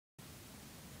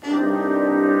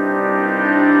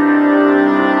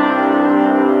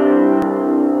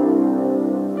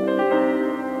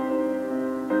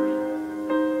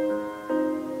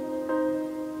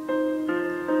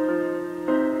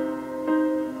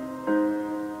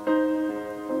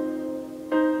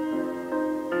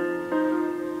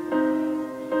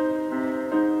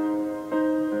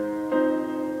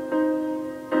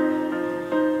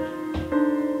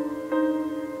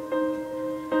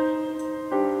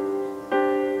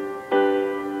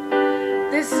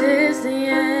this is the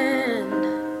end.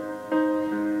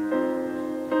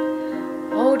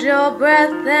 Hold your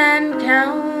breath and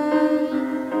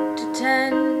count to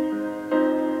 10.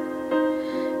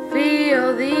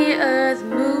 Feel the earth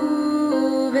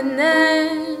move and then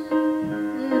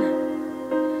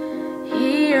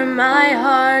hear my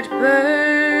heart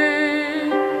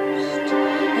burst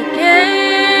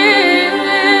again,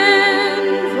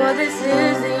 for this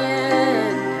is the end.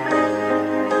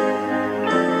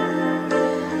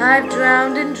 I've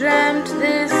drowned and dreamt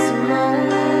this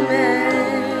moment,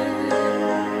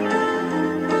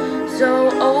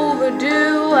 so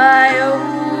overdue I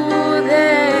owe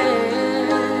them.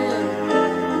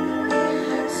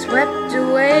 Swept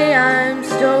away, I'm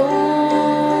stolen.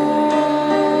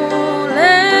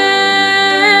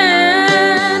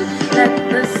 Let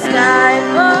the sky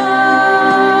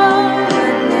fall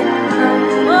and it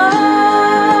crumbles.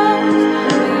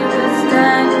 We will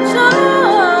stand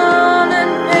tall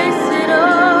and face it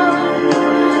all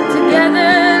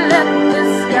together. Let the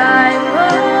sky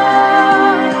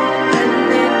fall and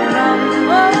it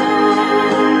crumbles.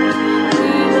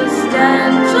 We will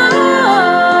stand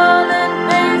tall and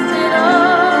face it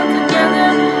all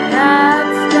together. That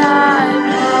sky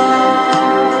fall.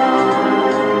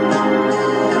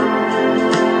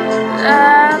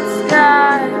 That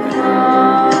sky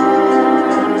fall.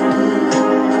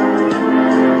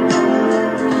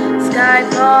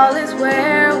 Skyfall is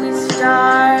where we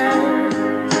start.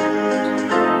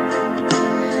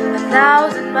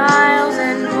 1,000 miles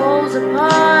and poles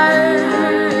apart,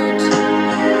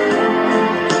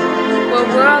 where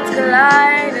worlds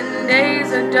collide and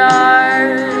days are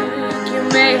dark. You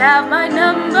may have my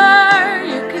number,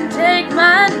 you can take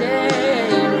my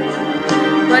name,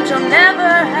 but you'll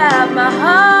never have my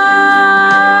heart.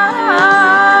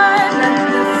 Let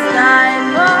the sky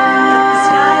fall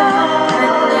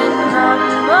and it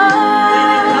crumbles.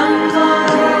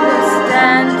 We will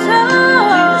stand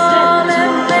tall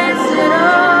and face it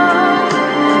all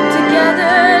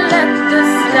together. Let the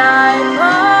sky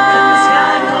fall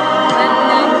and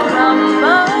it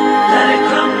crumbles.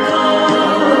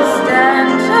 We will stand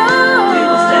tall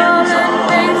and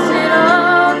face it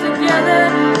all together.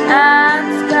 At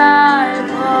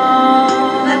Skyfall.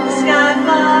 Let the sky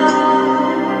fall,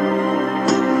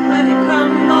 let it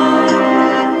crumble.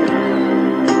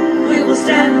 We will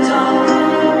stand tall.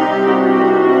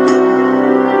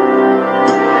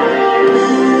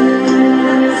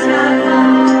 Let the sky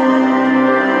fall,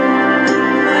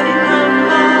 let it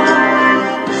crumble.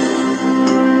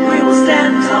 We will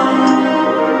stand tall.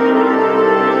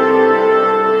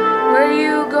 Where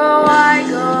you go, I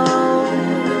go.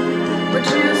 What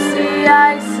you see, I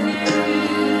see.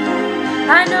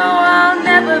 I know I'll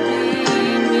never be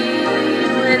me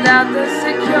without the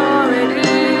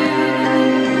security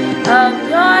of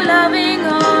your loving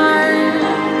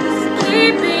arms,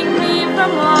 keeping me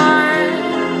from harm.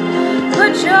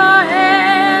 Put your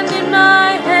hand in my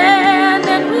hand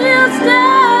and we'll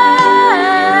stay.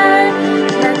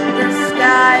 Let the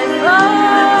sky fall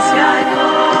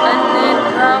and it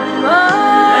crumble.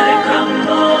 Let it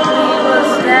crumble. We will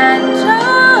stand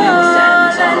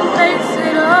tall and face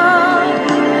it all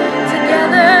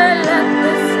together. Let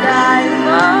the sky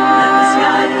fall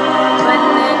when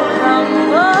it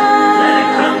crumbles. Let it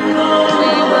crumble.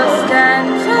 We will stand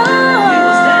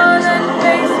tall and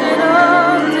face it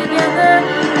all together.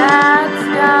 At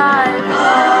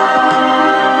Skyfall.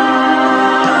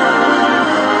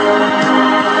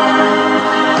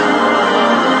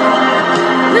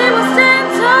 We will stand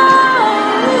tall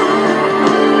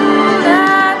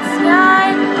at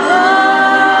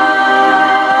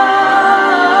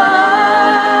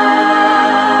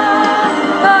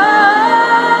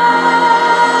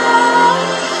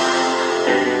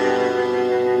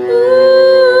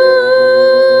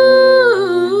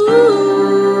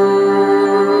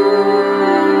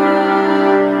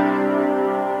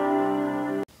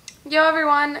Yo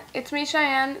everyone, it's me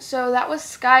Cheyenne. So that was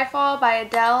Skyfall by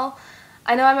Adele.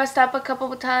 I know I messed up a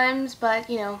couple of times, but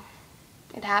you know,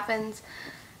 it happens.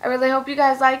 I really hope you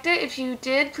guys liked it. If you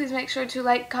did, please make sure to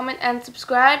like, comment, and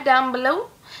subscribe down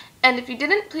below. And if you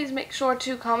didn't, please make sure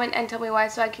to comment and tell me why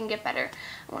so I can get better.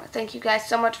 I want to thank you guys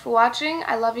so much for watching.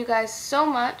 I love you guys so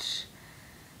much.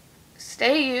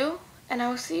 Stay you, and I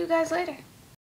will see you guys later.